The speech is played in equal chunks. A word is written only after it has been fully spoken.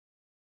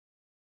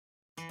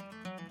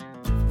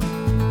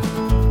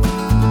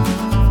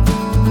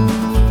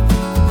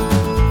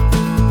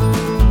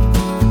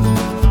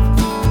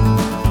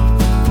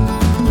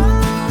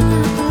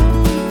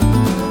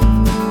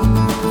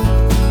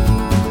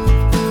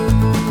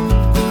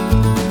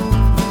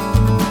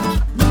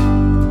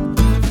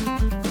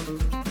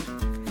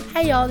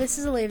Hello, this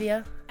is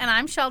Olivia. And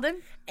I'm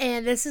Sheldon.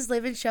 And this is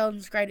Living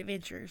Sheldon's Great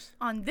Adventures.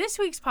 On this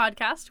week's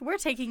podcast, we're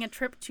taking a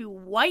trip to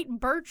White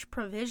Birch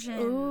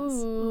Provisions.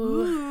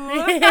 Ooh.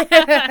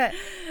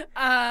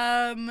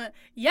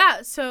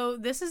 Yeah, so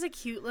this is a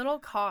cute little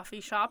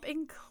coffee shop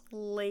in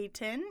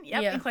Clayton.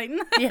 Yep, Yeah. in Clayton.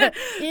 Yeah.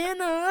 You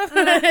know.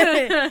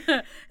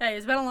 Hey,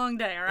 it's been a long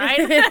day, all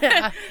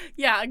right?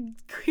 Yeah, a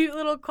cute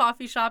little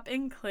coffee shop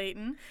in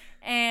Clayton.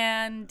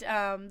 And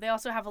they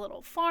also have a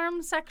little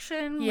farm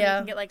section where you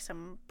can get like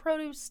some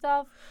produce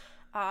stuff.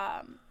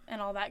 And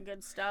all that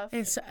good stuff.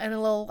 And a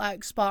little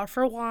like spot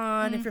for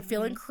wine if you're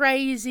feeling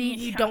crazy.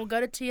 You don't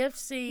go to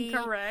TFC.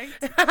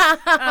 Correct.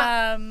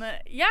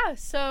 Yeah,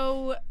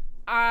 so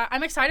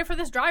I'm excited for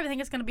this drive. I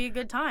think it's going to be a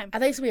good time. I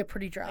think it's going to be a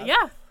pretty drive.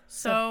 Yeah.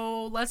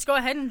 So let's go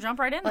ahead and jump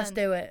right in. Let's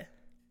do it.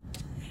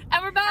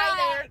 And we're back.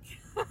 Hi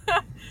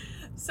there.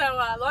 So,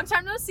 long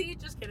time no see.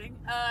 Just kidding.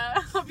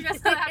 Hope you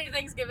guys had a happy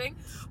Thanksgiving.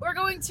 We're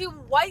going to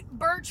White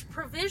Birch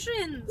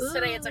Provisions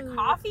today. It's a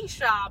coffee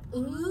shop.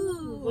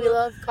 Ooh. We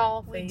love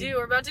coffee. We do.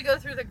 We're about to go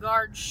through the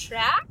guard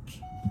shack.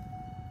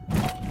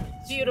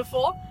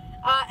 Beautiful.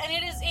 And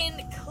it is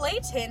in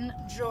Clayton,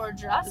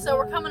 Georgia. So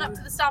we're coming up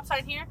to the stop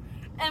sign here.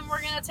 And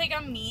we're going to take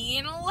a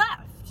mean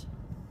left.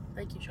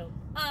 Thank you, Sheldon.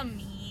 A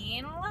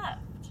mean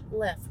left.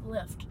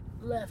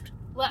 Left.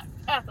 Left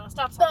at the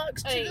stop sign.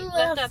 Box to the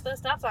left left. at the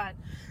stop sign.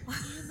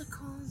 In the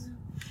closet.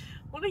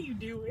 What are you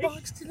doing?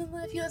 Box to the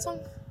left. You got song?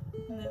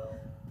 No.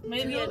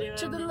 Maybe I do.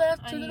 To the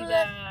left, to the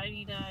left. I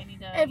need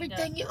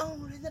Everything you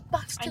own in the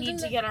box to I the need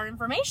left. to get our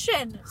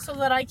information so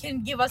that I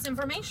can give us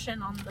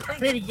information on the I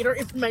thing. need to get our Oh,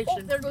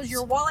 information. there goes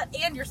your wallet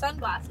and your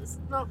sunglasses.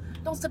 No,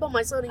 don't step on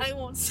my sunnies. I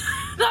won't.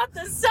 Not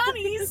the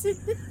sunnies.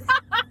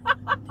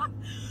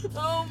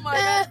 Oh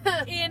my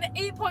god. In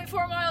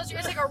 8.4 miles, you're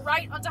going to take a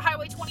right onto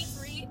Highway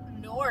 23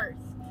 North.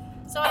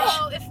 So I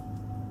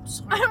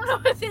don't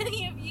know if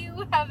any of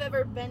you have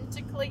ever been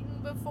to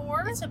Clayton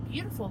before. It's a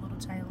beautiful little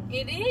town.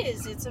 It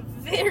is. It's a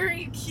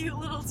very cute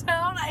little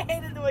town. I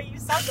hated the way you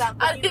said that.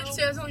 But, I didn't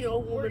say it's only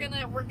old we're woman.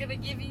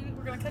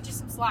 gonna cut you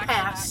some slack.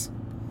 Pass. For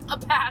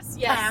that. A pass.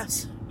 Yes.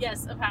 Pass.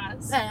 Yes, a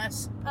pass.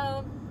 Pass.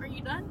 Are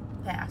you done?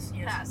 Pass.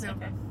 Yes. Pass. No.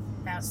 Okay.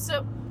 Pass.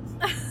 So,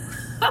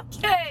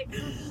 okay.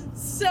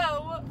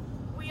 So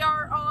we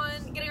are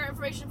on getting our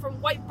information from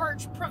Because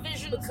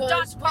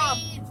whitebirchprovisions.com.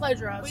 we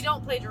plagiarize. We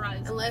don't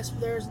plagiarize. Unless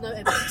there's no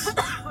evidence.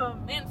 Oh,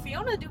 man,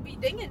 Fiona do be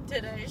dinging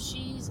today.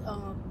 She's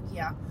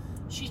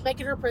She's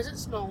making her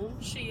presence known.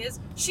 She is.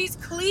 She's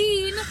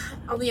clean.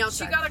 On the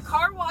outside. She got a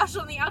car wash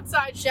on the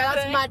outside. Shout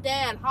out today. to my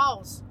dad,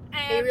 Hoss.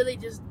 He And, really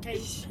just came.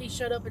 He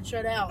shut up and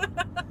shut out.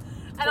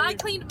 and I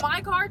cleaned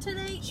my car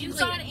today, She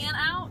inside cleaned. and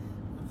out.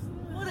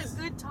 What a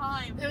good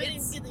time. We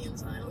didn't get the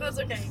inside. That's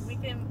okay. We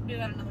can do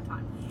that another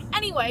time.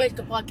 Anyway. Make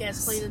a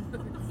podcast cleaning.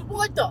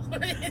 What the?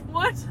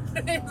 What?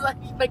 It's like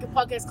you make a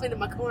podcast cleaning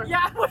my car.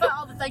 Yeah.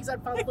 All the things I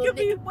found. That Little could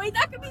be, wait,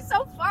 that could be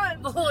so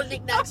fun. the little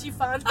knickknacks you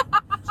find.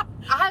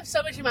 I have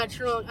so much in my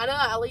trunk. I know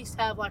I at least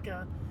have I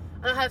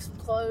have some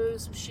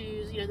clothes, some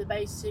shoes, the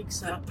basics.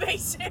 The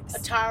basics.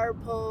 A tire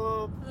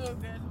pump.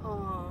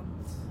 Oh,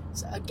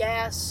 good. A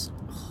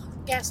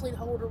gasoline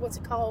holder. What's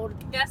it called?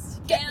 Gas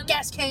can.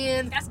 Gas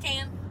can. Gas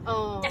can.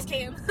 Gas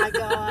can. I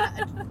got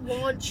a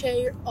lawn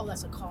chair. Oh,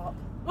 that's a cop.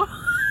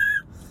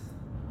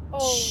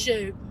 Oh.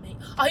 Shoot me.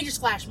 Oh, he just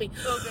flashed me.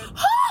 So good.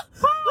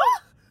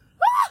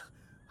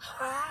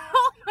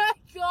 Oh my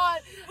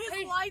god.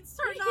 His lights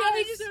turned Yeah, on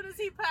he as just- soon as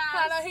he I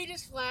passed. know, he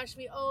just flashed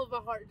me. Oh, my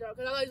heart dropped.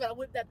 Because I know he's about to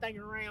whip that thing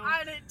around.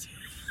 I did.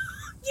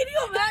 Can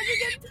you imagine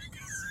getting...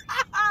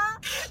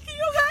 Can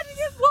you imagine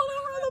getting pulled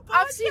over on the podcast?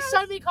 I've seen so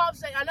many cops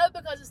saying, I know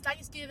because it's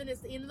Thanksgiving,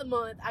 it's the end of the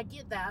month. I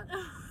get that.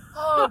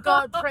 Oh,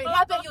 God, pray.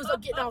 I bet he was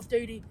getting off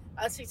duty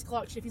at 6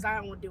 o'clock shift. He's like, I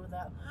don't want to deal with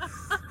that.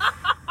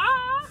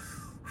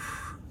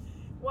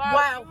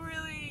 Wow. You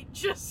really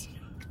just...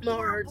 My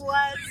heart.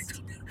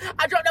 Blessed.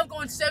 I dropped up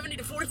going 70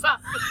 to 45.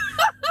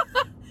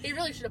 He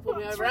really should have pulled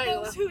me over. For I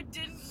ain't those gonna- who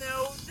didn't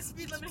know, the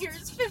speed limit here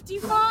is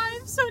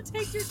 55, so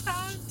take your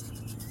time.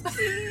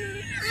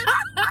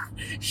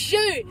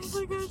 Shoot. Oh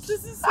my gosh,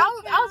 this is so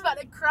I was about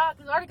to cry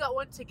because I already got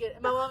one ticket.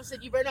 And my mom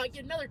said, you better not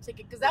get another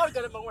ticket because that would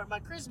go to my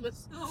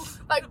Christmas.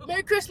 Like,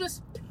 Merry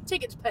Christmas,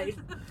 tickets paid.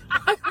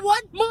 I'm like,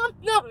 what, Mom?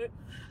 No.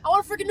 I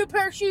want a freaking new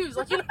pair of shoes.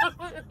 Like, Wait,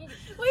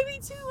 me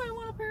too. I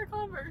want a pair of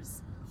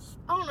Converse.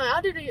 I don't know.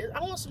 I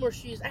want some more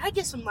shoes. I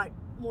get some,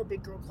 more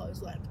big girl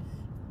clothes,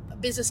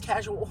 business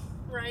casual.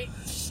 Right.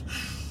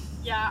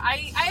 Yeah,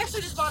 I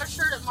actually just bought a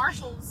shirt at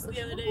Marshall's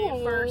the other day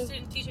for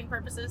student teaching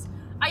purposes.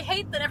 I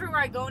hate that everywhere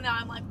I go now,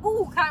 I'm like,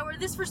 ooh, can I wear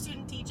this for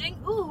student teaching?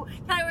 Ooh,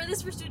 can I wear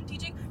this for student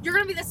teaching? You're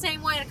going to be the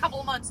same way in a couple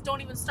of months.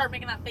 Don't even start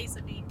making that face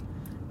at me.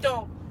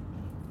 Don't.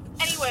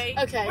 Anyway,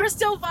 Okay. We're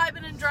still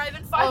vibing and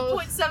driving.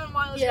 5.7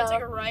 miles, yeah. You're going to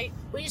take a right.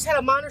 We just had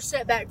a minor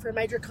setback for a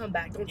major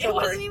comeback. Don't you It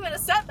worry. wasn't even a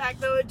setback,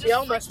 though. It It just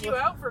almost freaked you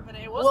was. out for a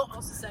minute. It wasn't Well-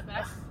 almost a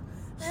setback.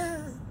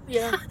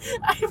 Yeah.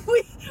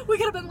 we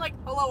could have been like,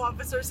 hello,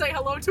 officer, say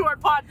hello to our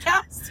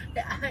podcast.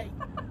 I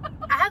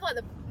have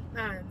the...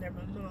 never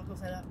mind. I'm not going to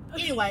say that.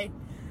 Anyway.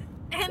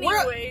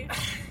 Anyway.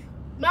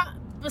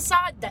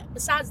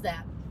 Besides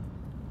that,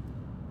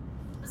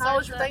 How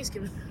was your that,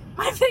 Thanksgiving?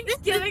 my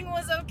Thanksgiving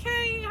was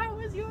okay. How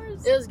was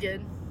yours? It was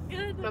good.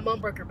 Good. My mom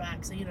broke her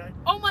back, so you know.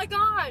 Oh my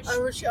gosh.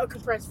 She had a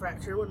compressed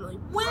fracture. It wasn't really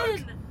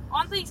When? broke.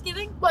 On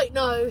Thanksgiving? Wait,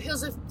 no. It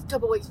was a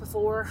couple weeks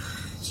before.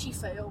 She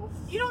fell.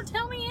 You don't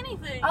tell me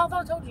anything. I thought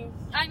I told you.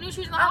 I knew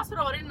she was in the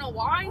hospital. I didn't know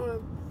why.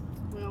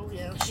 Well,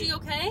 yeah. Is she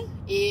okay?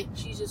 Yeah,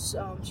 she's just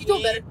she's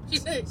doing better.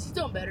 She's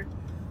doing better.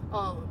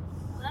 Well,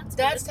 that's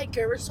Dad's taking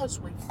care of her. It's so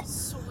sweet.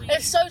 sweet.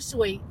 It's so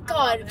sweet. I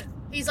love God, it.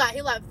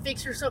 he'll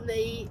fix her something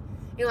to eat.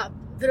 He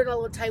put it on a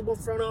little table in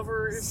front of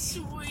her.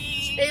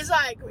 Sweet.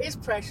 It's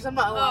precious. I'm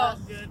not Oh, lying.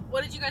 good.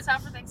 What did you guys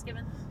have for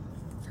Thanksgiving?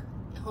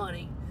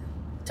 Honey,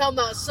 talking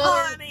about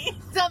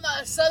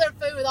southern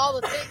food with all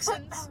the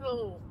fixings.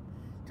 Oh,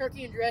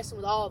 turkey and dressing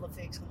with all the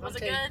fixings. Was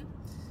it I'll tell you. good?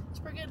 It's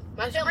pretty good.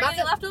 Did you bring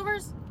any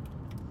leftovers?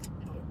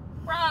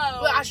 Bro.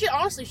 Well, I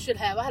honestly should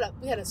have.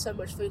 We had so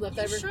much food left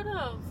You over. should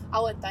have. I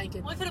wasn't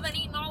thinking. We could have been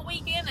eating all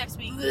weekend next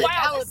week. Blech, I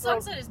Wow, would've this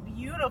sunset is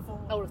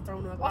beautiful. I would have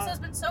thrown up. Also, it's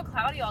been so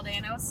cloudy all day,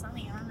 and now it's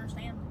sunny. I don't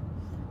understand.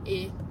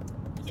 Yeah.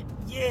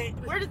 Yeah.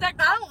 Where did that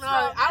come I don't know. from?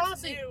 I That's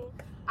honestly- new.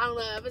 I don't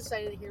know. I've been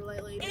saying it here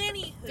lately.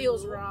 Anywho.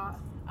 Feels right.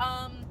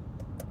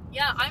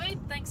 Yeah, I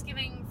made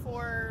Thanksgiving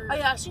for... Oh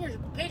yeah, I seen your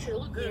picture. It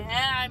looked good.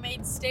 Yeah, I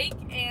made steak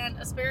and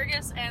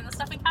asparagus and the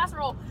stuffing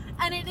casserole,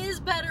 and it is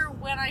better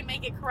when I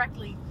make it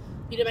correctly.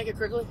 You didn't make it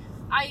quickly?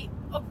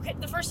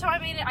 The first time I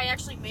made it, I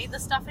actually made the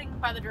stuffing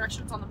by the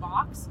directions on the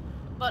box,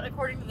 but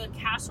according to the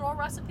casserole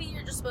recipe,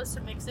 you're just supposed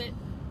to mix it,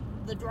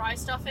 the dry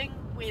stuffing,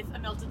 with a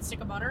melted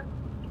stick of butter,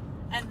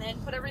 and then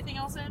put everything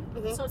else in,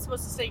 Mhm. so it's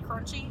supposed to stay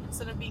crunchy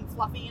instead of being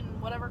fluffy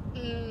and whatever.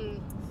 Mm.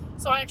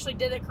 So I actually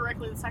did it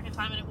correctly the second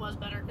time, and it was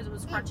better because it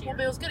was crunchy. Well,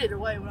 it was good either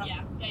way.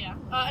 Yeah.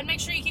 And make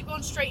sure you keep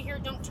going straight here.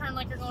 Don't turn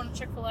like you're going to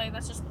Chick-fil-A.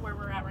 That's just where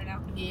we're at right now.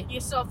 Yeah. You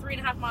still have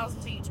 3.5 miles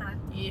until you turn.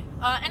 Yeah.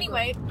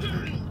 Anyway,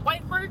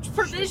 White Birch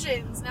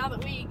Provisions. Now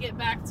that we get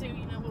back to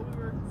what we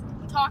were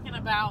talking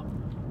about,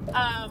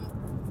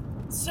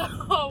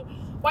 so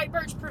White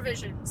Birch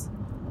Provisions.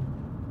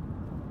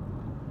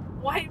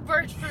 White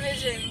Birch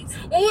Provisions.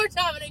 One more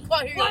time, I didn't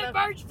quite hear you. White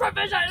Birch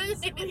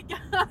Provisions. We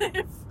got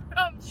it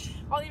from.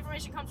 All the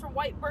information comes from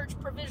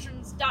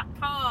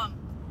whitebirchprovisions.com,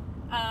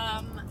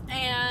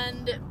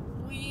 and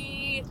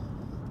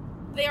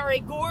they are a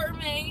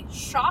gourmet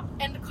shop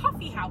and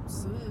coffee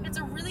house. Ooh. It's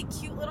a really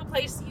cute little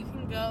place that you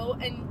can go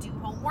and do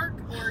homework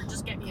or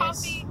just get Yes.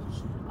 coffee.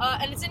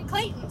 And it's in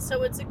Clayton,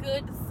 so it's a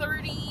good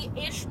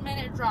 30-ish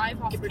minute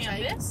drive off Give or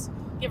campus,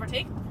 give or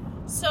take.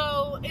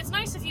 So it's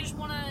nice if you just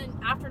want an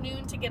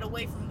afternoon to get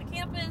away from the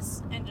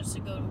campus and just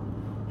to go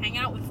hang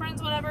out with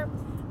friends, whatever.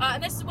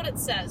 And this is what it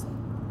says.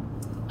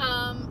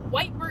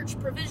 White Birch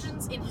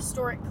Provisions in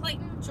historic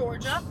Clayton,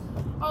 Georgia.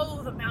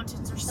 Oh, the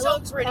mountains are so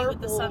looks pretty with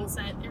the purple.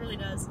 sunset. It really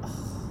does.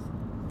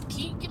 Can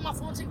you get my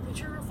phone and take a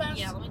picture real fast?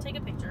 Yeah, let me take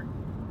a picture.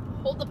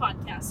 Hold the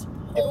podcast.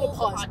 Everyone Hold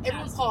pause. the podcast.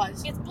 Everyone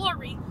pause. It's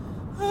blurry.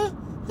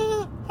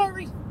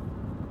 Hurry.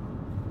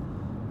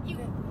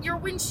 Your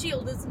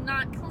windshield is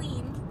not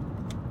clean.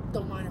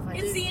 Don't mind if I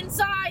It's do. the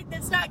inside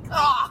that's not clean.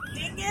 Oh.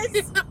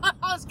 Dingus. I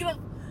was gonna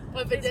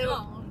whip it It's down.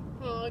 gone.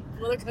 Oh,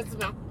 well, there goes the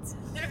mountains.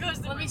 There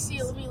goes the Let me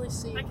see. Let me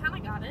see. I kind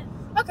of got it.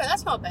 Okay,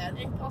 that's not bad.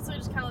 It also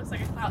just kind of looks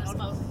like a cloud of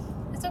smoke.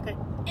 It's okay.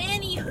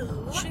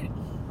 Anywho, Shoot.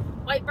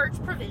 White Birch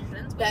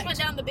Provisions. We Back. just went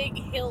down the big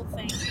hill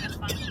thing. That's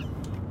fun.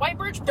 White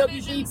Birch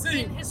Provisions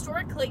WPP. in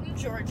historic Clayton,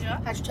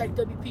 Georgia. Hashtag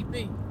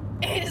WPP.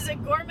 It is a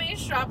gourmet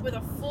shop with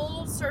a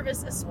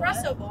full-service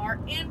espresso bar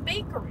and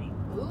bakery.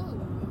 Ooh.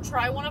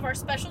 Try one of our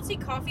specialty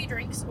coffee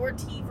drinks or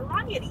tea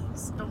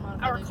varieties. Don't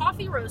mind. Our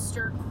coffee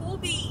roaster, Cool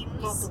Not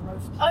Beans the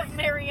roast. of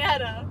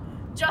Marietta,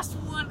 just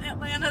won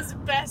Atlanta's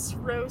best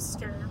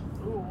roaster.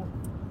 Ooh.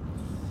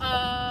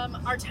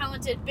 Our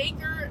talented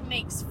baker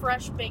makes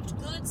fresh baked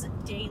goods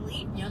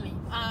daily. Yummy.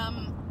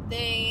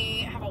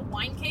 They have a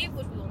wine cave,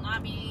 which we will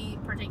not be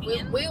partaking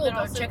in. We will That go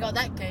also- check out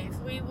that cave.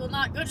 We will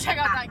not go check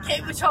out that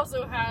cave, which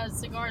also has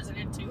cigars in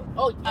it too,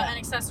 Oh, yeah. and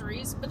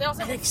accessories. But they also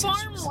have And a farm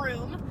accessories.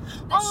 room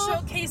that Oh.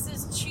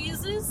 showcases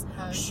cheeses,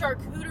 Uh,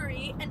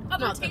 charcuterie, and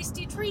other Not the-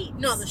 tasty treats.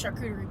 Not the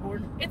charcuterie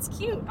board. It's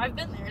cute. I've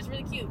been there. It's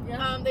really cute.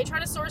 Yeah. They try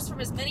to source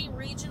from as many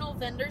regional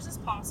vendors as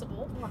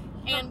possible,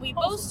 and we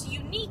Awesome. boast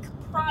unique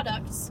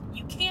products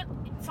you can't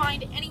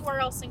find anywhere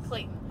else in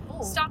Clayton.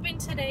 Oh. Stop in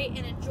today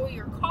and enjoy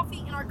your coffee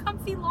in our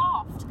comfy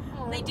loft.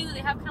 Oh. They do. They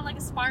have kind of like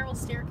a spiral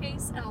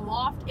staircase and a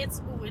loft. It's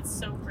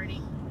so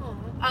pretty. Oh.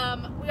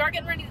 We are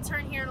getting ready to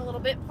turn here in a little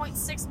bit.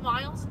 0.6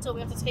 miles until we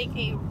have to take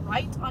a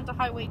right onto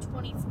Highway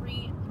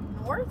 23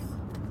 North.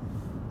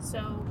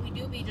 So we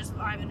do be just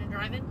vibing and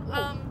driving.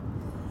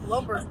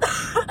 Lumber.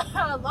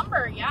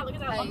 Lumber. Yeah, look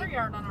at that Hey, lumber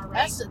yard on our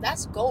right.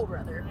 That's gold,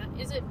 rather.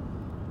 Is it?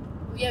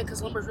 Yeah,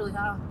 because lumber's really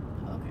high.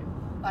 Okay.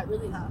 Like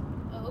really high.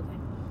 Oh, okay.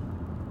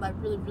 Like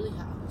really, really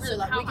high. Really, so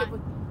like how we high?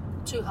 could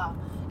too high.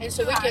 And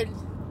so Too we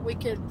high.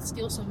 could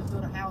steal some and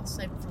build a house,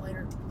 save it for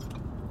later.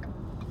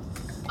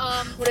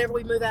 Um, Whenever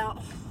we move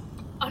out.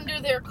 under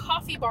their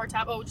coffee bar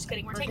tab. Oh, just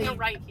kidding. We're taking a Okay.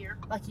 right here.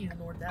 Like you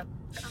ignored that.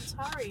 I'm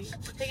sorry.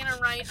 We're taking a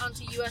right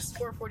onto US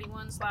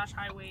 441 /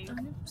 Highway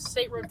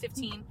State Road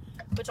 15,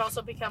 which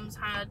also becomes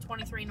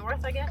 23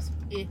 North, I guess.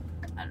 Yeah.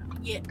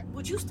 Yeah.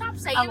 Would you stop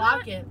saying I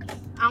like that? it.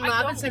 I don't know. I've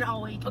been don't. saying it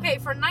all week. Okay,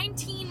 for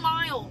 19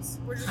 miles,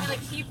 we're just gonna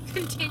keep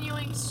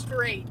continuing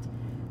straight.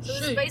 So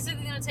this is Shoot.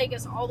 basically gonna take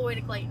us all the way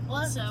to Clayton.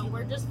 Well, that's so cute.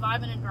 we're just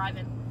vibing and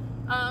driving.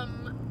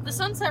 The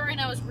sunset right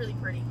now is really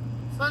pretty.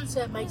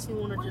 Sunset makes me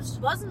want What to is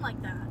just. buzzing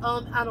like that?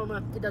 I don't know.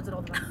 It does it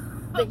all the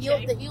time.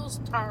 Okay. The heels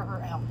tire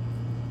her out.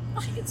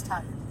 She gets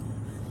tired.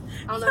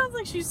 I don't know. Sounds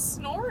like she's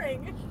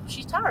snoring.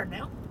 She's tired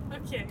now.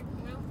 Okay.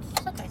 Well,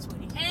 It's okay,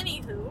 sweetie.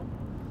 anywho,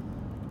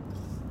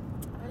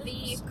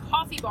 the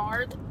coffee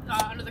bar,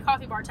 under the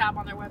coffee bar tab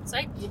on their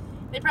website, Yeah.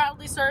 they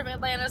proudly serve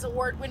Atlanta's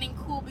award-winning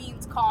Cool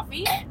Beans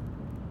coffee.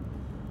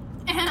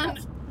 And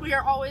we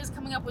are always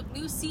coming up with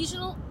new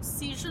seasonal No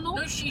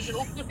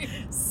seasonal.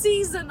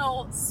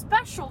 seasonal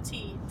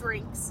specialty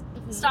drinks.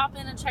 Mhm. Stop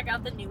in and check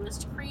out the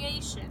newest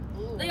creation.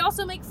 Ooh. They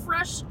also make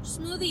fresh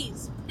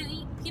smoothies.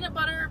 Peanut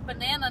butter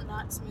banana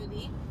nut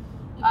smoothie,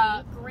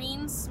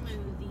 green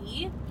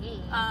smoothie,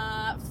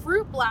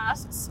 fruit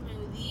blast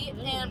smoothie,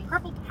 and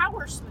purple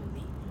power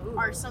smoothie Ooh.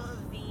 are some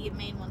of the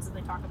main ones that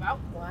they talk about.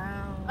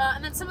 Wow.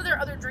 And then some of their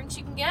other drinks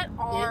you can get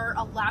are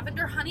a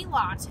lavender honey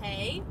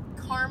latte,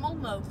 caramel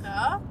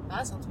mocha,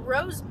 That sounds good.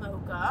 rose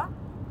mocha,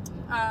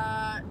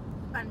 a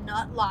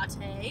nut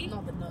latte,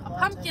 Not the nut a latte.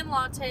 pumpkin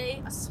latte,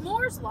 a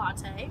s'mores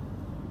latte,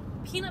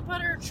 peanut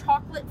butter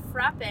chocolate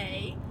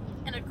frappe,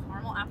 and a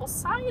caramel apple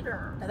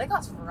cider. Yeah, they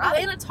got some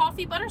variety. And a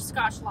toffee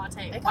butterscotch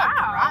latte. They got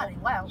variety.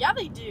 Wow. Yeah,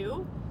 they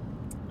do.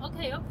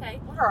 Okay.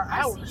 What are our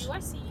I hours?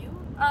 see you.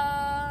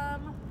 I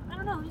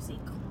don't know. Let me see.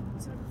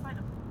 Let's see if I can find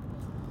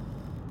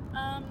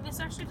them. This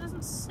actually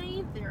doesn't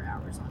say their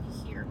hours on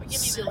here, but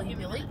give me a Silly minute. Give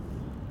me a Billy. minute.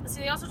 Let's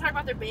see. They also talk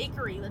about their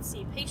bakery. Let's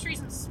see. Pastries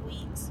and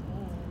sweets.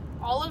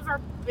 Ooh. All of our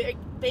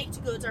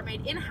baked goods are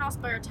made in-house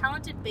by our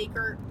talented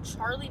baker,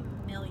 Charlie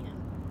Million.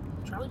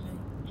 Charlie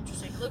May.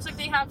 Interesting. Looks like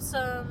they have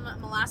some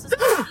molasses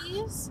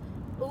cookies.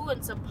 Ooh,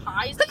 and some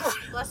pies.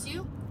 Bless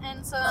you.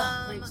 And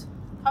some Thanks.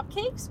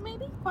 cupcakes,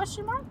 maybe?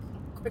 Question mark?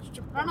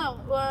 Question I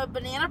don't know.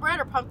 Banana bread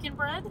or pumpkin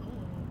bread.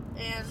 Ooh.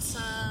 And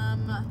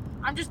some...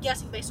 I'm just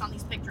guessing based on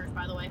these pictures,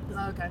 by the way.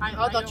 Okay. I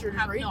thought don't you were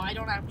just have, reading. No, I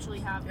don't actually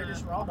have You're the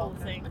just raw whole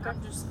dogging. thing. Okay.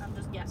 I'm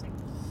just guessing.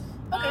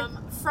 Okay.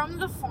 From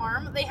the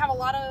farm, they have a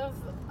lot of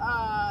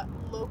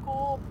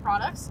local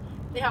products.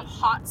 They have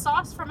hot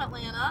sauce from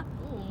Atlanta,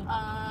 Ooh.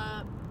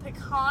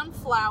 pecan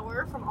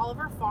flour from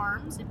Oliver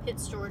Farms in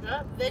Pitts,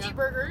 Georgia, veggie Yeah.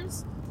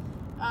 burgers,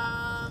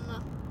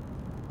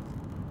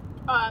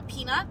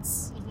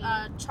 peanuts,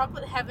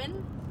 chocolate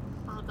heaven.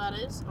 I don't know what that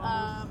is.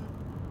 Oh.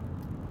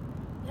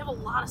 They have a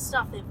lot of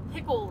stuff. They have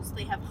pickles.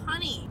 They have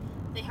honey.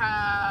 They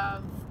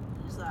have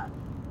what is that?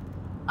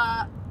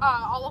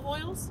 Olive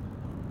oils.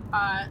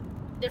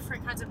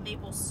 Different kinds of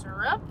maple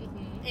syrup.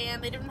 Mhm.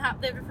 And they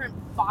have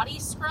different body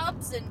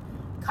scrubs and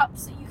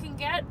cups that you can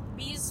get,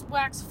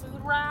 beeswax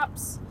food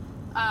wraps,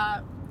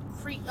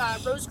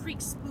 Rose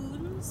Creek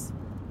spoons,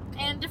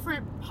 and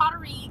different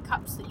pottery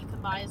cups that you can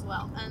buy as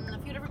well, and a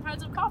few different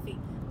kinds of coffee.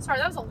 Sorry,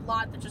 that was a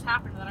lot that just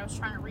happened that I was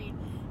trying to read.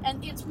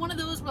 And it's one of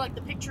those where like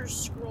the pictures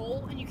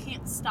scroll and you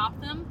can't stop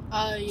them.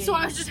 Yeah. So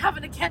I was just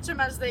having to catch them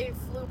as they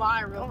flew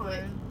by real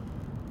quick. Alright.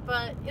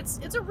 But it's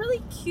a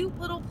really cute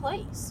little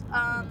place.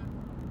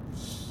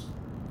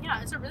 Yeah,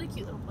 it's a really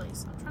cute little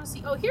place. I'm trying to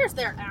see. Oh, here's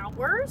their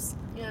hours.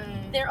 Yeah.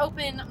 They're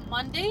open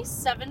Monday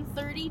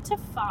 7:30 to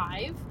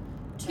 5,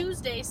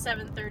 Tuesday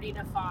 7:30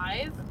 to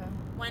 5, Okay.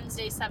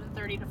 Wednesday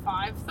 7:30 to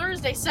 5,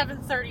 Thursday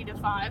 7:30 to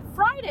 5,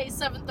 Friday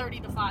 7:30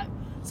 to 5.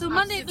 So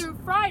Monday sensing-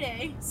 through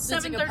Friday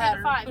sensing a 7:30 to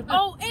pattern. 5.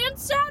 Oh, and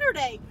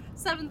Saturday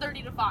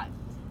 7:30 to 5.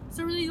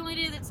 So really the only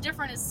day that's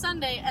different is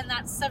Sunday, and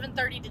that's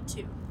 7:30 to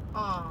 2.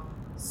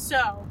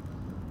 So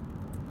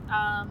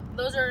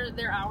those are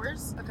their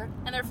hours. Okay.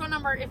 And their phone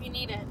number, if you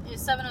need it,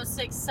 is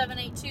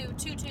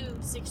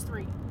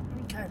 706-782-2263.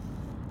 Okay.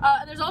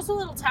 And there's also a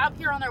little tab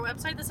here on their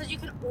website that says you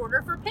can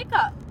order for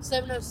pickup.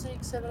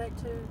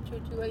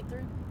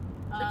 706-782-2283.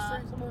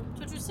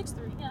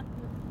 2263, yeah.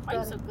 Why are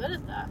you so good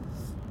at that?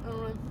 I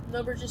don't know.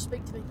 Numbers just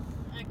speak to me.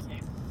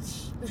 Okay.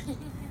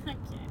 Okay.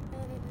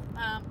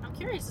 I'm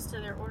curious as to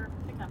their order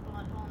for pickup.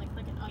 I'll only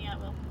click it. Oh, yeah, it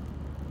will.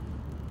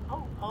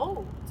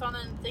 Oh, it's on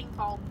a thing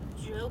called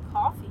Joe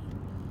Coffee.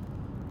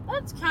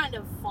 That's kind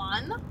of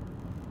fun.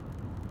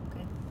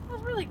 Okay.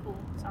 That's really cool.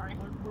 Sorry.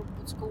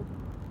 What's cool?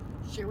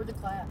 Share with the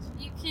class.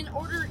 You can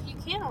order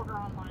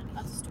online.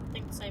 That's a stupid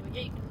thing to say, but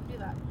yeah, you can do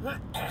that. Well,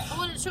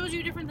 it shows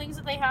you different things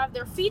that they have.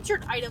 Their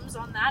featured items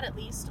on that, at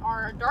least,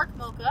 are a dark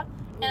mocha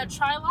and a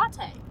chai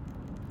latte.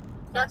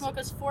 Dark Classic. mocha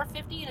is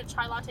 $4.50 and a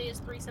chai latte is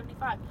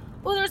 $3.75.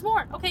 Oh, there's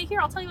more. Okay,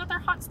 here, I'll tell you about their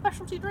hot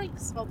specialty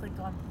drinks. Oh, thank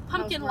God.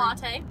 Pumpkin I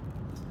was latte,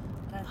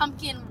 Okay.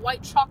 pumpkin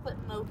white chocolate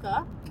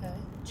mocha, Okay.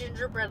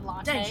 gingerbread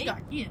latte. Dang, she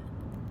got hit.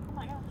 Oh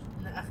my gosh.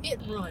 Nah, hit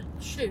and run.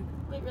 Shoot.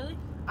 Wait, really?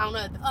 I don't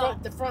know.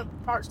 The front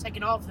part's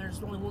taken off.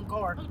 There's only one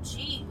car. Oh,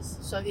 jeez.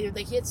 So either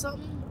they hit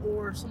something,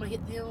 or somebody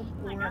hit them,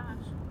 Oh my or gosh.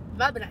 it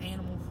might have been an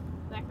animal.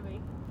 That could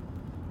be.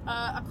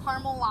 A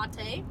caramel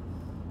latte,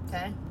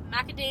 Okay.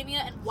 macadamia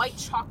and white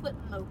chocolate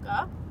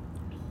mocha,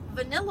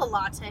 vanilla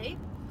latte,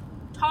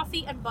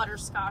 toffee and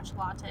butterscotch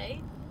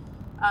latte,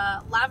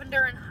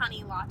 lavender and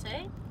honey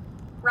latte,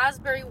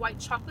 raspberry white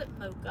chocolate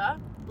mocha,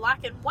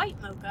 black and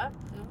white mocha,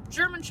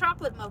 German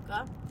chocolate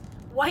mocha,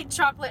 white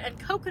chocolate and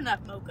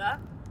coconut mocha,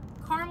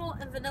 caramel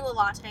and vanilla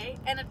latte,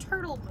 and a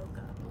turtle mocha.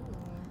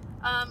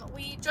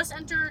 We just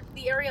entered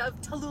the area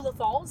of Tallulah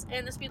Falls,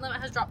 and the speed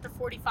limit has dropped to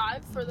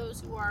 45 for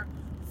those who are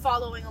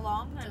following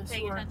along and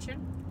paying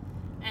attention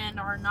and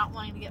are not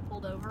wanting to get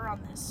pulled over on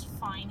this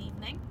fine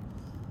evening.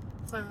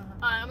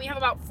 And we have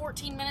about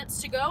 14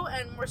 minutes to go,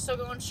 and we're still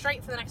going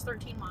straight for the next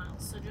 13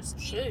 miles. So just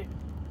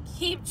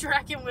keep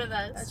tracking with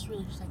us. That's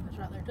really just taking us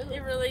right there, too. It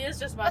really is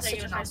just about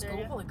taking us right there.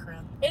 School. Holy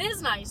crap. It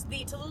is nice.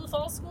 The Tallulah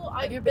Falls School,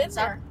 I've been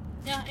there.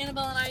 Yeah,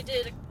 Annabelle and I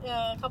did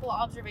a couple of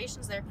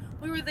observations there.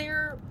 We were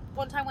there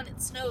one time when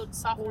it snowed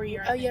sophomore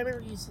year. I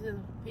remember you said the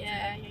picture.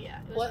 Yeah.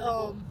 It was what, really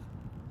cool.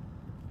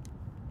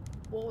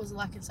 What was it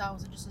like inside?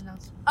 Was it just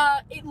announced?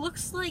 It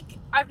looks like,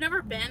 I've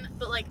never been,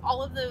 but like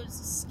all of those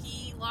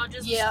ski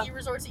lodges, ski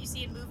resorts that you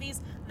see in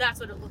movies, that's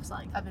what it looks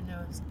like. I've been doing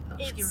a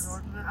ski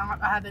resort. I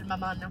have it in my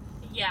mind now.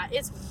 Yeah,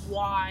 it's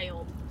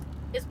wild.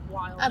 It's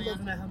wild, I'd love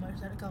to know how much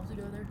that costs to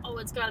go there. Oh,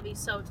 it's gotta be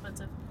so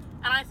expensive.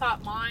 And I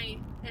thought my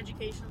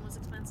education was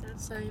expensive.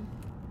 Same.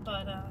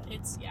 But,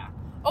 it's, yeah.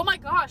 Oh my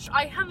gosh,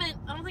 I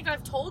don't think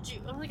I've told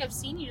you. I don't think I've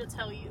seen you to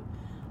tell you.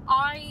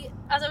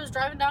 As I was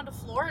driving down to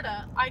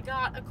Florida, I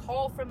got a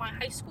call from my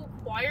high school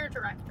choir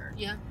director.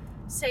 Yeah.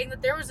 Saying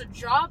that there was a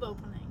job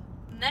opening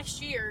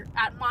next year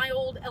at my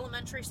old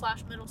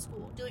elementary/middle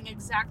school doing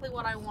exactly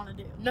what I want to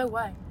do. No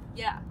way.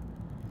 Yeah.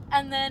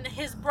 And then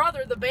his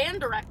brother, the band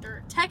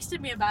director,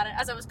 texted me about it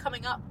as I was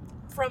coming up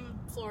from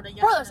Florida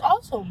yesterday. Bro, that's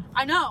awesome.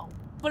 I know.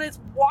 But it's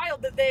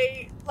wild that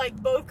they, like,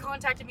 both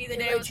contacted me the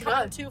day I was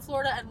coming to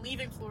Florida and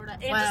leaving Florida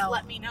and just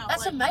let me know.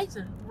 That's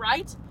amazing.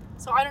 Right?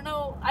 So I don't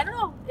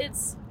know.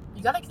 It's...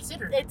 You gotta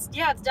consider it. It's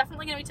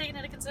definitely gonna be taken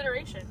into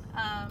consideration.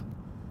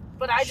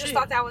 But I just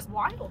thought that was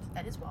wild.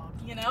 That is wild.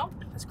 You know?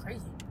 That's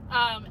crazy.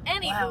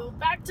 Anywho,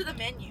 back to the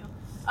menu.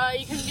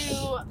 You can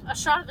do a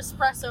shot of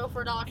espresso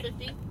for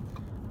 $1.50,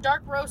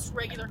 dark roast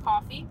regular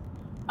coffee,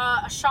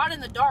 a shot in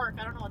the dark,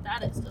 I don't know what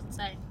that is, it doesn't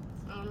say,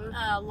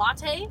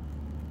 latte,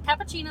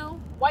 cappuccino,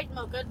 white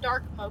mocha,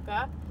 dark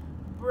mocha,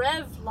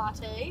 brev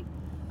latte,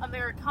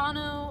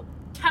 Americano,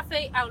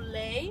 cafe au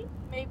lait,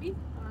 maybe,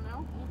 I don't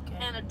know,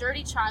 and a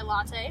dirty chai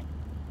latte.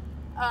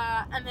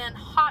 And then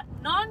hot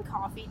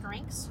non-coffee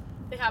drinks.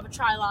 They have a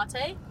chai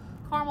latte,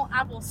 caramel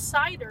apple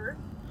cider,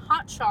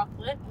 hot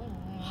chocolate,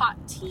 hot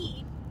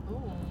tea,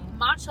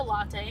 matcha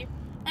latte,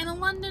 and a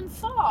London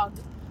fog.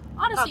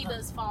 Odyssey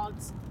does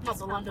fogs. Not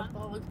the London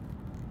fog.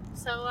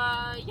 So,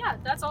 yeah,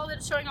 that's all that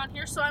it's showing on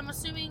here. So I'm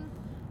assuming...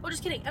 Well,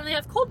 just kidding. And they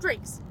have cold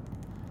drinks.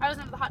 I was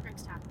under the hot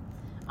drinks tab.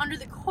 Under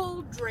the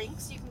cold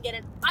drinks, you can get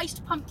an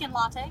iced pumpkin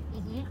latte,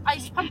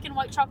 iced pumpkin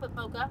white chocolate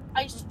mocha,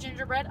 iced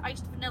gingerbread,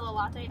 iced vanilla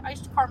latte,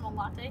 iced caramel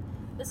latte.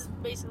 This is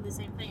basically the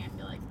same thing, I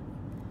feel like,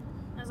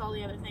 as all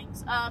the other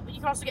things. But you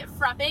can also get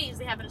frappes.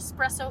 They have an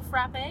espresso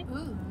frappe,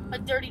 a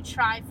dirty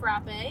chai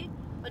frappe,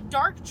 a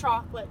dark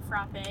chocolate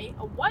frappe,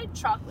 a white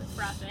chocolate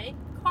frappe,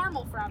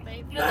 caramel frappe,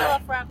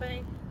 vanilla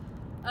frappe,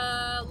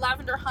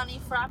 lavender honey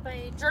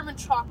frappe, German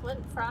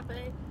chocolate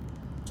frappe,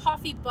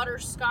 toffee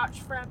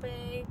butterscotch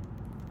frappe,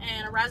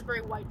 and a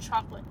raspberry white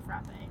chocolate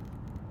frappe.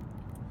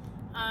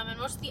 And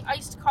most of the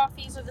iced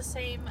coffees are the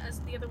same as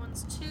the other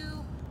ones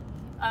too.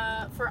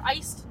 For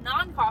iced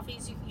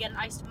non-coffees, you can get an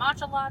iced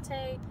matcha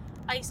latte,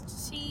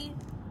 iced tea,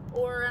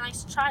 or an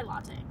iced chai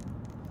latte.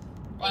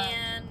 Wow.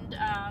 And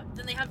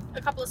then they have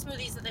a couple of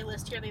smoothies that they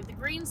list here. They have the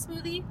green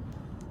smoothie.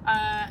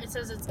 It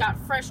says it's got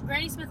fresh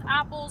Granny Smith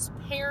apples,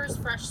 pears,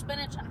 fresh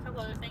spinach, and a couple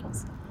other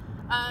things.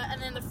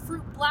 And then the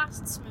Fruit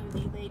Blast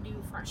smoothie, they do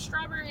fresh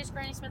strawberries,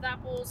 Granny Smith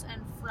apples,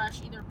 and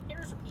fresh either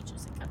pears or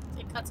peaches.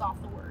 It cuts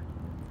off the word.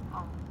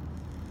 Oh.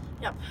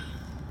 Yep.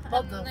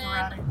 Love the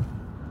variety.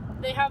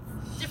 They have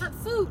different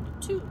food,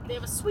 too. They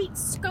have a sweet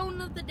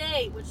scone of the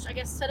day, which I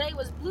guess today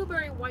was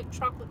blueberry white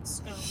chocolate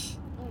scone.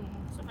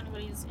 So if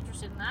anybody's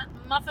interested in that.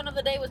 Muffin of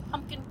the day was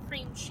pumpkin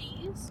cream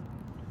cheese.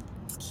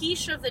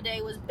 Quiche of the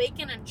day was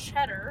bacon and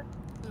cheddar.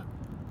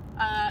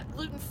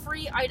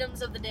 Gluten-free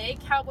items of the day,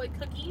 cowboy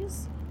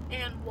cookies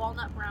and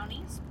walnut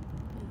brownies.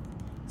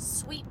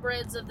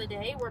 Sweetbreads of the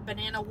day were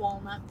banana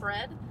walnut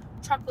bread,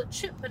 chocolate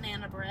chip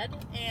banana bread,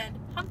 and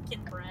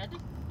pumpkin bread.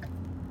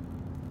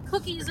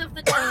 Cookies of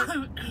the day... Are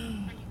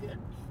you good?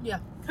 Yeah.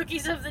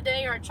 Cookies of the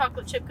day are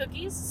chocolate chip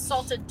cookies,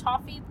 salted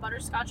toffee,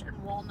 butterscotch,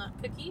 and walnut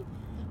cookie,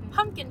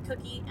 pumpkin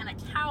cookie, and a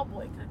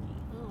cowboy cookie.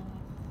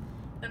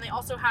 Then they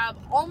also have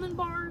almond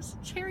bars,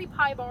 cherry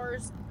pie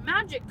bars,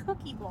 magic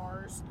cookie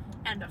bars,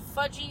 and a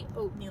fudgy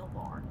oatmeal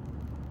bar.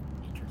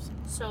 Interesting.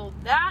 So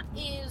that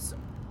is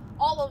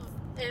all of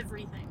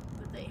everything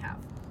that they have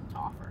to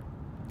offer.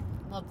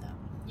 Love that.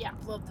 Yeah.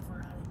 Love the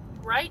variety.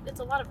 Right? It's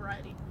a lot of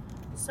variety.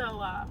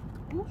 So,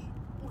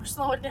 we're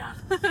slowing down.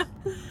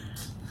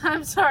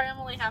 I'm sorry, I'm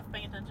only half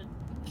paying attention.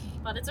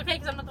 But it's okay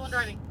because I'm not the one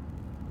driving.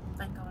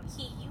 Thank God.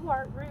 You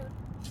are rude.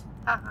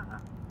 I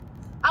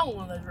want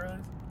one of those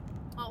roads.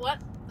 What?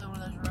 I want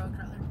one of those roads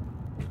right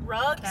there.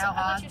 Rugs? Cowhide.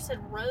 I thought you said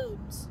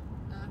robes.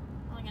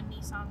 Like a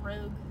Nissan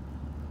Rogue.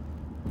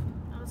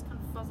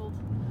 puzzled.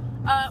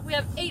 We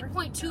have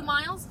 8.2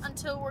 miles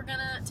until we're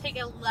gonna take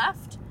a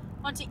left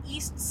onto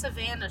East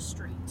Savannah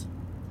Street.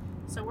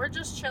 So we're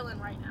just chilling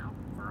right now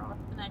for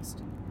the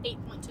next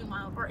 8.2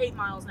 miles, or 8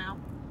 miles now.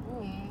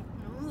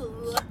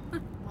 Ooh.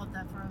 Love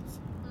that for us.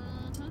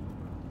 Mm-hmm.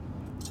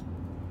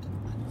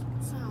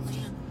 Oh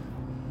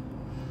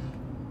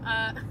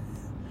man.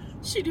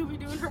 She do be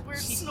doing her weird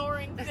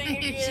snoring thing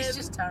again. She's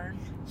just tired.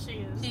 She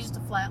is. She's just the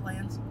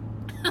flatlands.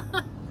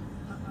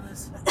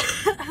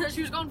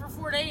 She was gone for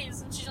 4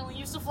 days, and she's only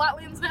used to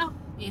flatlands now.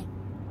 Yeah.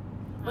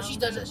 Well, she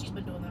does that. She's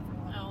been doing that for a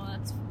while. Oh,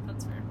 that's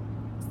fair.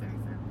 It's very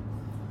fair.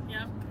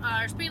 Yeah.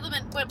 Our speed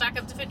limit went back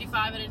up to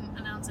 55. I didn't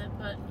announce it,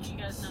 but you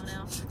guys know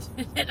now.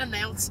 Didn't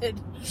announce it.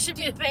 You should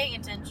be paying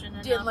attention.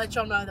 Didn't let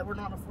y'all know that we're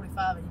not a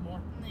 45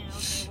 anymore. Yeah,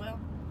 okay, well.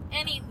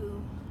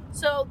 Anywho.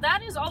 So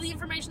that is all the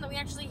information that we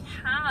actually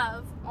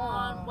have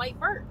on White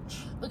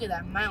Birch. Look at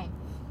that mountain.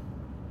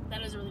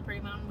 That is a really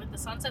pretty mountain with the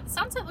sunset. The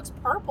sunset looks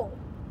purple.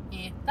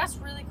 Yeah. That's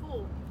really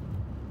cool.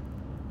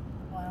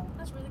 Wow.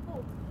 That's really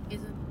cool.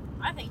 Is it?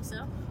 I think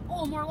so.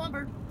 Oh, more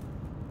lumber.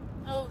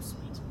 Oh,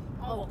 sweet.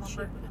 Oh, lumber.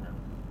 shit. We gotta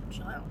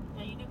chill out.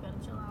 Yeah, you do gotta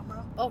chill out,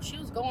 bro. Oh, she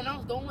was going. I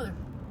was going with her.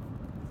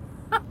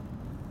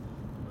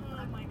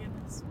 Oh my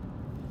goodness.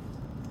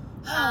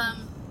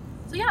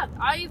 So yeah,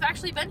 I've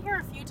actually been here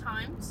a few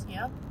times.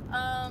 Yeah.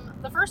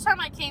 The first time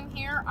I came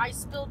here, I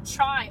spilled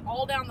chai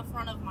all down the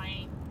front of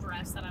my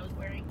dress that I was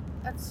wearing.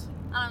 That's.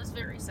 I was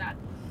very sad.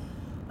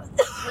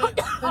 Who'd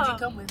you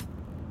come with?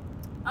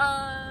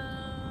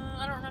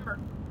 I don't remember.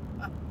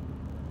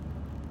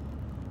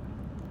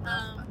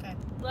 Okay.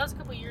 Well, that was a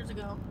couple years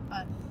ago.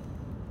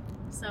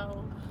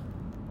 So,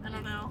 I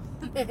don't know.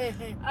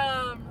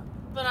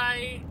 But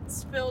I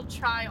spilled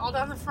chai all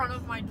down the front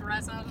of my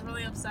dress, and I was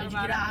really upset Did you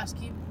about get it. an ice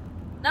cube?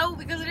 No,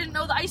 because I didn't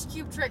know the ice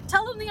cube trick.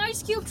 Tell them the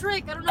ice cube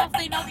trick. I don't know if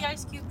they know the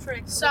ice cube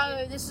trick.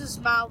 So, this is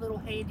my little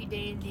handy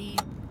dandy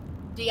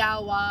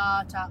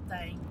DIY type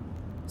thing.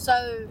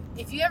 So,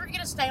 if you ever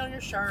get a stain on your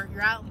shirt,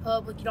 you're out in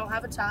public, you don't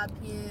have a tie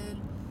pin,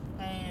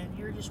 and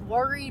you're just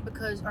worried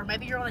because, or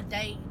maybe you're on a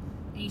date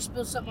and you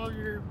spill something on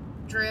your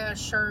dress,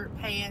 shirt,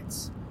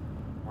 pants,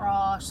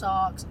 bra,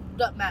 socks,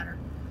 doesn't matter.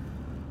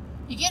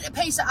 You get a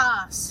piece of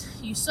ice,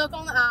 you suck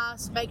on the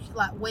ice, make it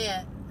like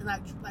wet, and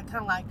like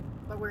kind of like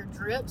where it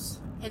drips,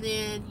 and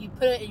then you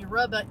put it and you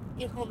rub it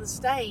in on the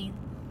stain,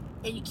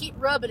 and you keep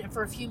rubbing it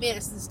for a few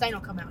minutes, and the stain will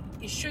come out.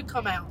 It should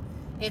come out.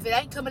 If it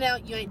ain't coming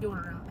out, you ain't doing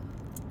it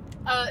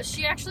right.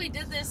 She actually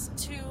did this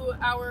to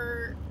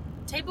our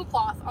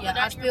tablecloth on the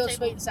dining room table. I spilled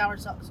sweet and sour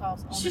sauce on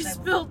the table. She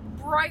spilled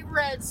bright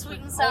red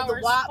sweet and sour on the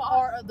white sauce.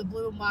 part of the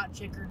blue and white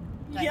checkered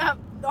thing. Yep,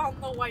 on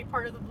the white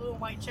part of the blue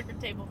and white checkered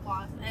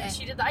tablecloth. And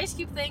she did the ice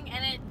cube thing,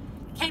 and it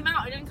came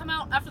out. It didn't come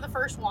out after the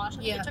first wash.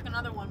 I think it took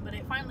another one, but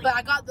it finally But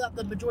I got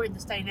the majority of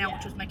the stain out,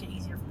 which was make it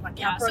easier. Like,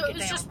 I broke so it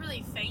was down. just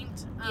really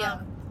faint.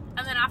 Yeah.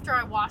 And then after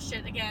I washed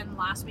it again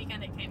last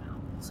weekend, it came out.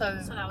 So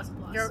that was a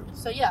plus.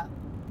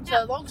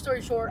 So long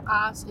story short,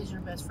 ice is your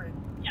best friend.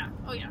 Yeah.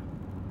 Oh yeah.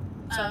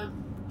 So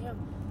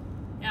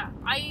yeah.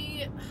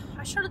 I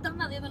should have done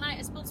that the other night.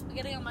 I spilled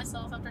spaghetti on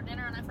myself after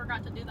dinner, and I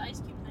forgot to do the ice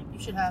cube thing. You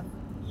should have.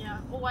 Yeah.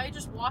 Well, I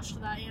just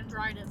washed that and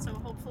dried it, so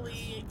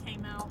hopefully it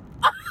came out.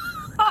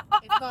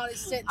 If not,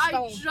 it's set in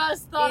stone. I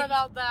just thought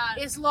about that.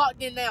 It's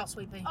locked in now,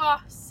 sweet pea.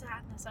 Oh,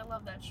 sadness. I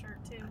love that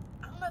shirt too.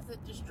 I don't know if it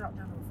just dropped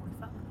down to a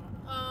 45 or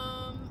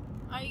not.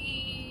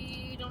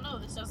 I don't know.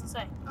 This doesn't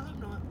say. I hope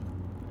not.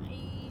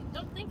 I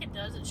don't think it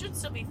does. It should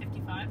still be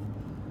 55.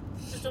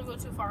 Just don't go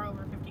too far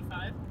over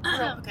 55.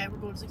 Okay, we're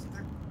going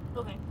 63.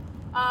 Okay.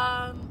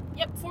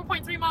 Yep,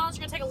 4.3 miles.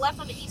 You're going to take a left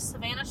onto East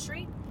Savannah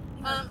Street.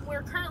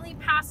 We're currently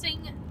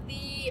passing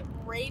the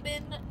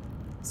Rabun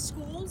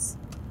schools.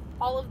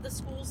 All of the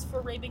schools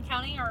for Rabun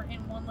County are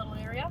in one little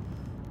area.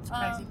 It's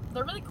crazy.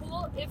 They're really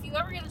cool. If you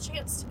ever get a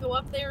chance to go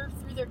up there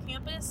through their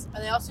campus.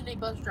 And they also need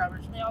bus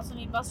drivers. They also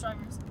need bus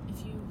drivers.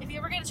 If you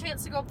ever get a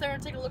chance to go up there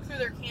and take a look through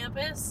their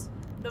campus,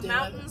 the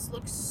mountains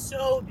look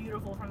so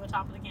beautiful from the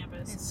top of the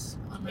campus. It's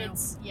unreal.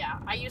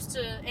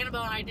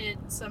 Annabelle and I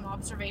did some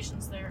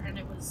observations there, and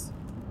it was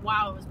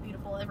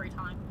beautiful every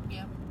time.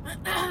 Yeah.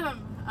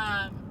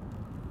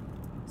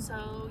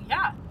 So,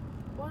 yeah.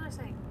 What was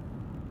I saying?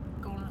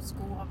 Going to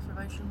school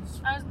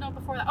observations.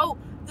 Before that. Oh,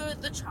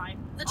 the chai.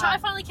 The chai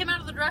finally came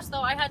out of the dress,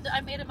 though.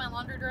 I made it my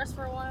laundry dress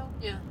for a while.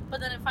 Yeah. But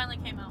then it finally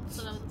came out,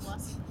 so that was a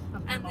plus.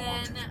 And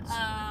then,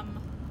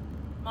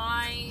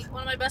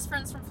 one of my best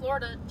friends from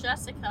Florida,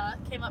 Jessica,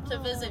 came up to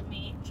visit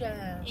me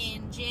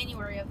in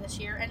January of this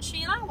year, and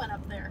she and I went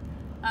up there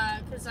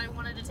because I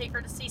wanted to take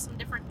her to see some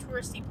different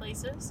touristy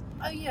places.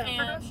 Oh yeah,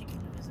 and, I forgot she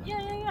came to visit.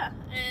 Yeah.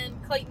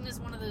 And Clayton is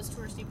one of those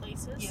touristy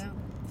places. Yeah.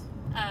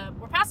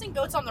 We're passing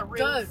goats on the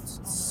roof.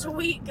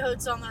 Sweet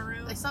goats on the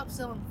roof. They stopped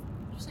selling.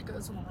 Did you say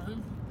goats on the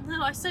room?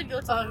 No, I said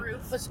goats on the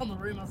roof. What's on the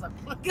room? I was like,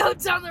 what?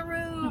 Goats on the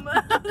room.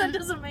 That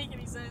doesn't make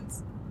any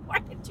sense. Why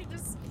didn't you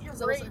just? You're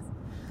great.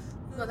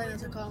 I think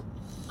that's a call.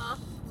 Huh?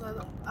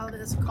 I think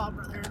that's a call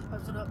right there.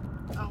 Post it up.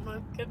 I don't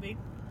know. Could be.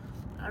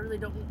 I really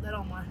don't want that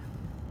on my.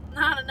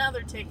 Not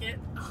another ticket.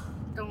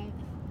 Don't.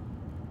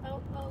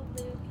 Oh,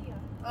 Olivia.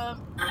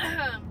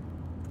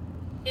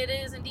 It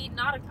is indeed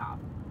not a cop.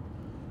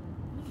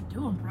 What are you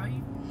doing, bro?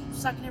 You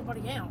sucking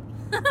everybody out.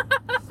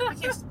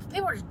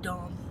 People are just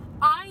dumb.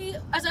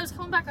 As I was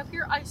coming back up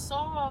here, I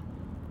saw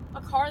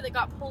a car that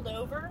got pulled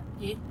over.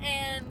 Yeah.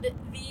 And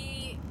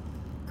the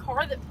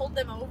car that pulled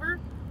them over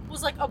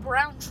was like a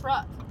brown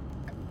truck.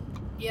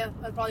 Yeah,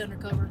 that's probably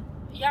undercover.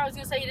 Yeah, I was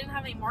gonna say he didn't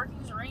have any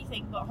markings or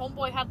anything, but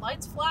homeboy had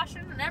lights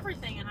flashing and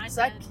everything, and I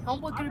said,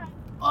 homeboy could have.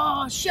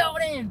 "Alright." Oh,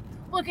 Sheldon!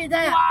 Look at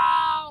that!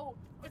 Wow!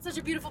 It's such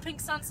a beautiful pink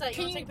sunset.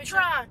 Can You you want to take a picture?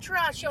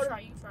 try, You Sheldon?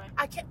 you try.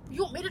 I can't.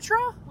 You want me to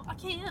try? Well, I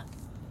can't.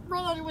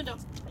 Roll down your window.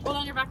 Roll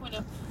down your back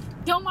window.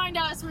 Don't mind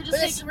us. We're just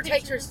But taking we're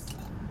pictures.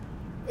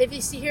 If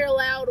you hear a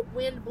loud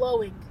wind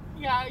blowing,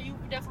 Yeah, you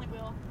definitely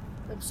will.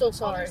 I'm so Oh,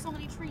 sorry. there's so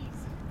many trees.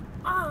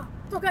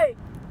 It's okay.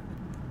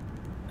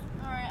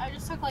 Alright, I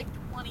just took like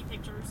 20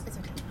 pictures. It's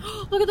okay.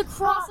 Look at the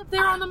cross up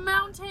there on the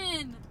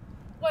mountain.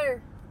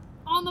 Where?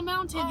 On the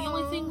mountain, the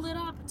only thing lit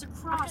up. It's a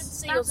cross. I can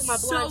see it. It was in my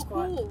That's blind so spot.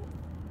 cool.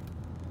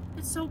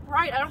 It's so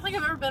bright. I don't think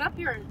I've ever been up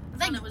here.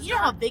 When it was You know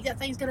how dark. big that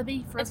thing's gonna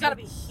be? It's got to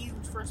be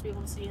huge for us to be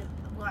able to see it.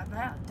 like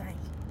that. Dang.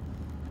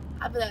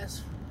 I bet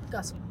that's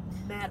got some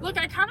mad. Look,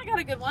 I kind of got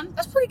a good one.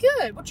 That's pretty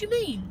good. What you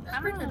mean? That's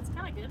I don't pretty know. good. It's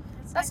kind of good.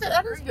 It's That's like it.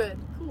 That is great. good.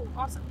 Cool.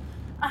 Awesome.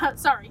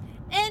 Sorry.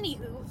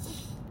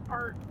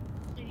 Anywho,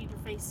 you need your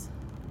face.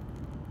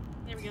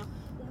 There we go.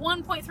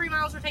 1.3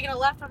 miles. We're taking a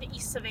left onto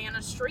East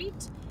Savannah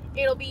Street.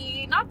 It'll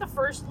be not the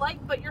first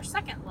light, but your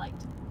second light.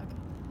 Okay.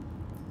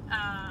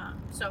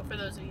 So for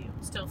those of you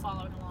still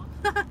following along,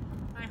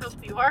 I hope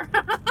you are.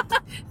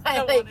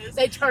 No one is.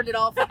 They turned it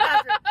off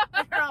after.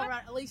 They're all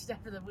right. At least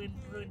after the wind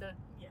ruined it.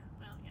 Yeah.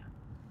 Well,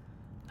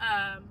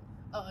 yeah.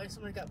 Oh,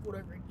 somebody got pulled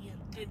over again.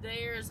 Did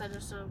they, or is that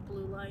just a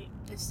blue light?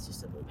 It's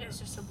just a little bit. It's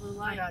just a blue I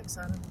light. got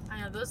excited.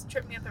 I know, those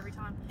trip me up every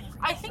time.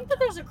 I think that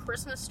there's a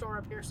Christmas store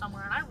up here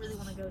somewhere, and I really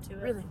want to go to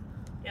it. Really?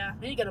 Yeah.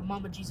 Then you got a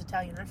Mama G's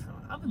Italian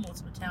restaurant. I've been wanting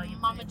some Italian.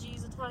 Mama food.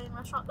 G's Italian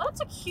restaurant.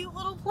 That's a cute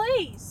little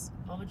place.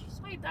 Mama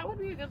G's. Wait, that would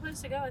be a good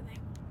place to go, I think.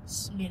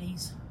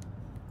 Smitty's.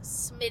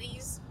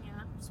 Smitty's.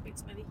 Yeah, sweet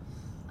Smitty.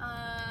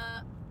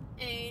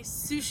 A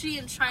sushi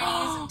and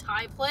Chinese and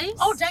Thai place.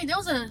 Oh dang, there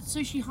was a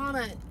sushi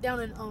hana down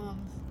in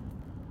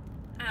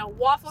And a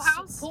Waffle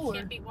House. Poor.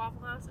 Can't beat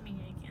Waffle House. I mean,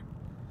 yeah,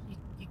 you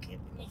can. you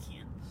can't. You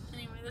can.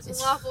 Anyway, there's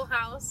It's- a Waffle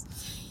House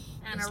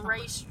and It's a not.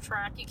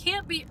 racetrack. You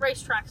can't beat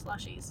racetrack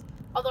slushies.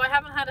 Although I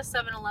haven't had a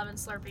 7-Eleven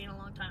Slurpee in a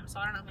long time, so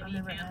I don't know. I've Maybe you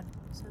never can. had.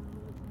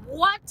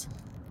 What?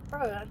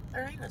 Bro,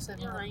 there ain't no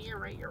 7 You're right. You're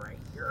right. You're right.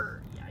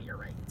 You're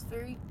right. It's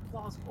very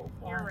plausible.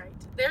 Why? You're right.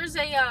 There's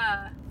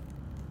a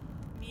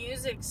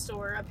music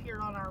store up here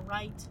on our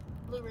right,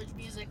 Blue Ridge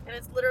Music, and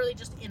it's literally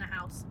just in a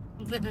house.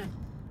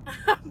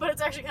 But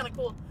it's actually kind of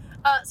cool.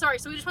 Sorry,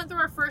 so we just went through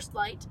our first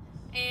light,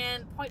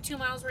 and 0.2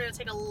 miles, we're going to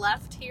take a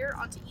left here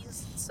onto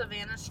East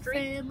Savannah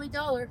Street. Family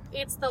Dollar.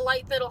 It's the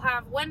light that'll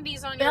have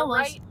Wendy's on your Bella's.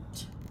 right.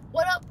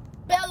 What up,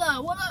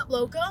 Bella? What up,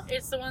 Loca?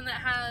 It's the one that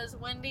has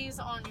Wendy's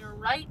on your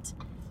right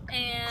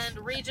and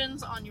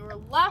Regions on your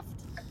left,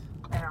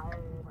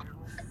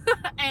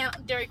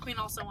 and Dairy Queen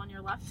also on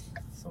your left.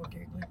 So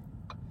Dairy Queen.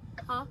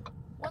 Huh?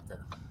 What the?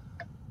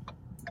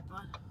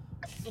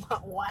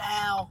 What?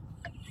 Wow.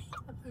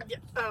 Yeah.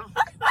 Oh.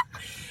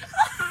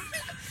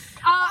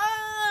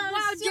 Ah, Wow,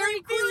 silly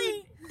Dairy Queen.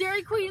 Billy.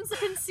 Dairy Queens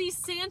can see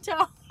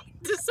Santa on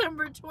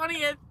December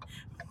 20th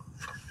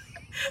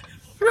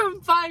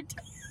from 5 to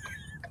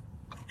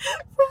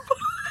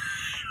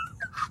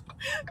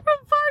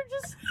from 5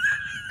 to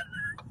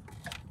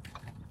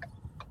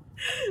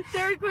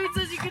Dairy Queen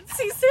says you can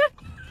see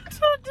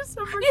Santa on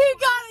December 20th. You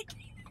got it.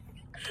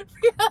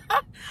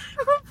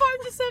 From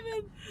 5 to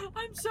 7.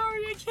 I'm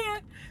sorry, I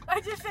can't.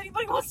 If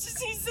anybody wants to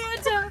see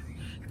Santa,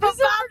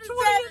 December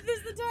 20th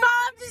is the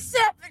time. 5 to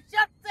 7.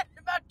 Shut that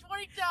about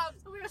 20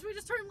 times. Oh my gosh, we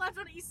just turned left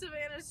on East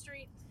Savannah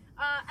Street.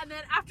 And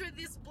then after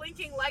this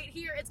blinking light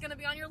here, it's going to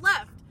be on your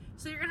left.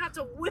 So you're going to have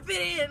to whip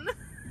it in.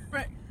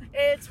 Right.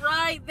 It's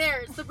right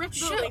there. It's the brick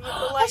building with the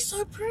That's lights.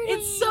 so pretty.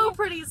 It's so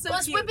pretty. It's so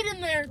Let's cute. whip it in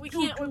there. We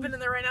can't whip it in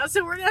there right now.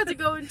 So we're going to have to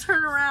go and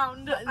turn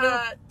around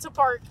No. to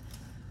park,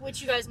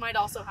 which you guys might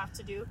also have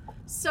to do.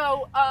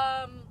 So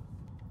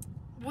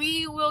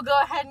we will go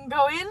ahead and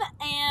go in,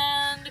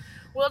 and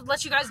we'll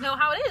let you guys know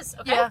how it is.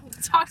 Okay? Yeah.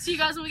 Talk to you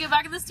guys when we get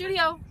back in the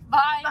studio.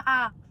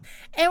 Bye.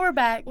 And we're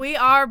back. We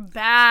are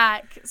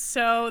back.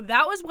 So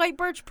that was White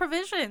Birch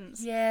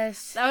Provisions.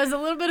 Yes. That was a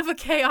little bit of a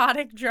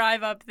chaotic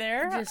drive up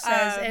there. It just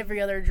says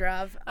every other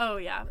drive. Oh,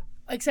 yeah.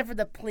 Except for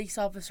the police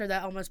officer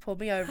that almost pulled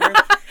me over.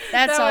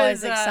 That's That always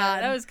was,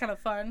 exciting. That was kind of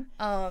fun.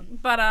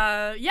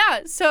 But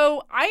Yeah,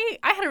 so I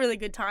had a really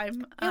good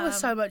time. it was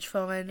so much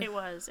fun. It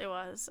was.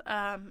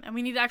 And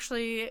we need to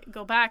actually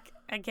go back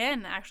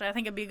again, actually. I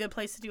think it'd be a good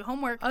place to do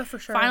homework. Oh, for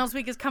sure. Finals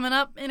week is coming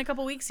up in a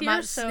couple weeks I here.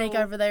 might so sneak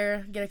over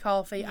there, get a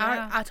coffee.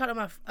 Yeah. I talked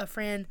to a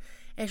friend,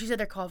 and she said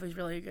their coffee's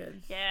really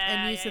good. Yeah.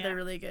 And you yeah, said they're yeah.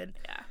 really good.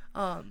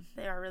 Yeah.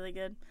 They are really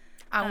good.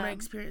 I want to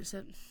experience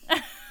it.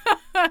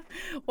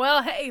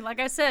 Well, hey, like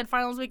I said,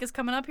 finals week is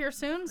coming up here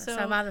soon, so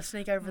I might have to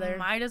sneak over there.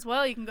 might as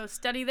well. You can go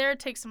study there,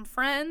 take some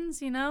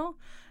friends, you know.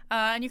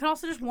 And you can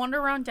also just wander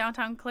around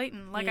downtown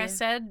Clayton. Like I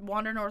said,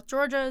 Wander North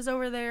Georgia is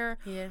over there.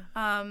 Yeah.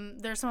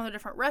 There's some other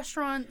different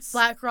restaurants.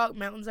 Black Rock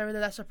Mountain's over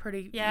there. That's a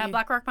pretty... Yeah,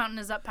 Black Rock Mountain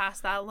is up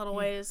past that a little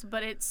ways.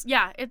 But it's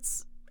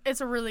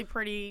a really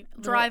pretty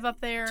drive up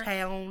there.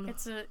 Town.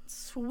 It's a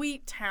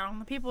sweet town.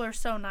 The people are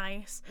so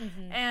nice.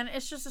 Mm-hmm. And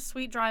it's just a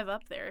sweet drive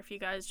up there if you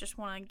guys just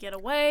want to get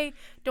away.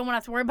 Don't want to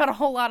have to worry about a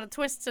whole lot of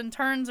twists and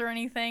turns or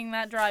anything.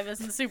 That drive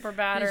isn't super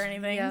bad or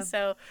anything. Yeah.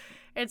 So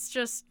it's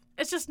just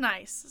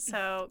nice.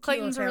 So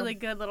Clayton's a really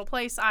good little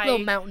place. Little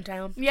mountain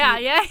town. Yeah.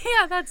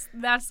 That's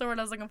the word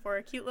I was looking for.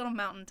 A cute little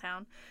mountain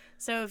town.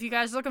 So if you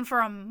guys are looking for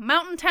a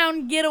mountain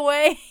town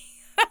getaway,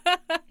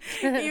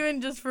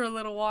 even just for a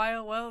little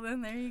while, well,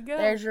 then there you go.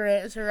 There's your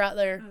answer right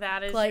there.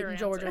 That is Clayton, your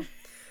answer. Georgia.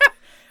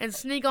 And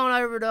sneak on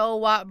over to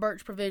Old White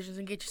Birch Provisions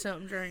and get you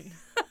something to drink.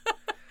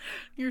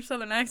 Your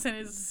southern accent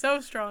is so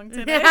strong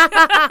today.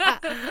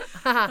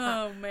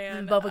 Oh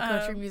man, Bubba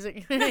country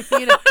music. you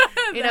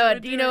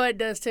know what it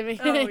does to me.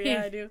 Oh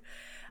yeah, I do.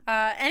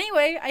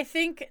 Anyway, I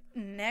think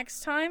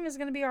next time is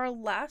gonna be our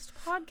last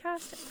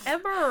podcast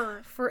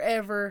ever.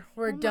 Forever,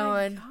 we're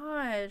done. Oh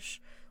my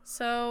gosh!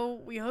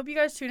 So we hope you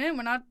guys tune in.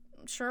 We're not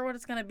sure what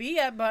it's gonna be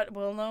yet, but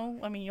we'll know.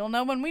 I mean, you'll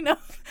know when we know.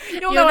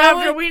 You'll know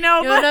after we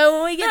know. You'll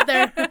know when we get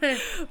there.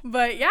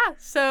 But yeah,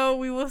 so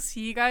we will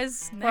see you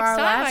guys next For our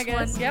time. last I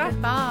guess. one. Yeah.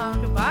 Goodbye.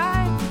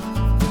 Goodbye.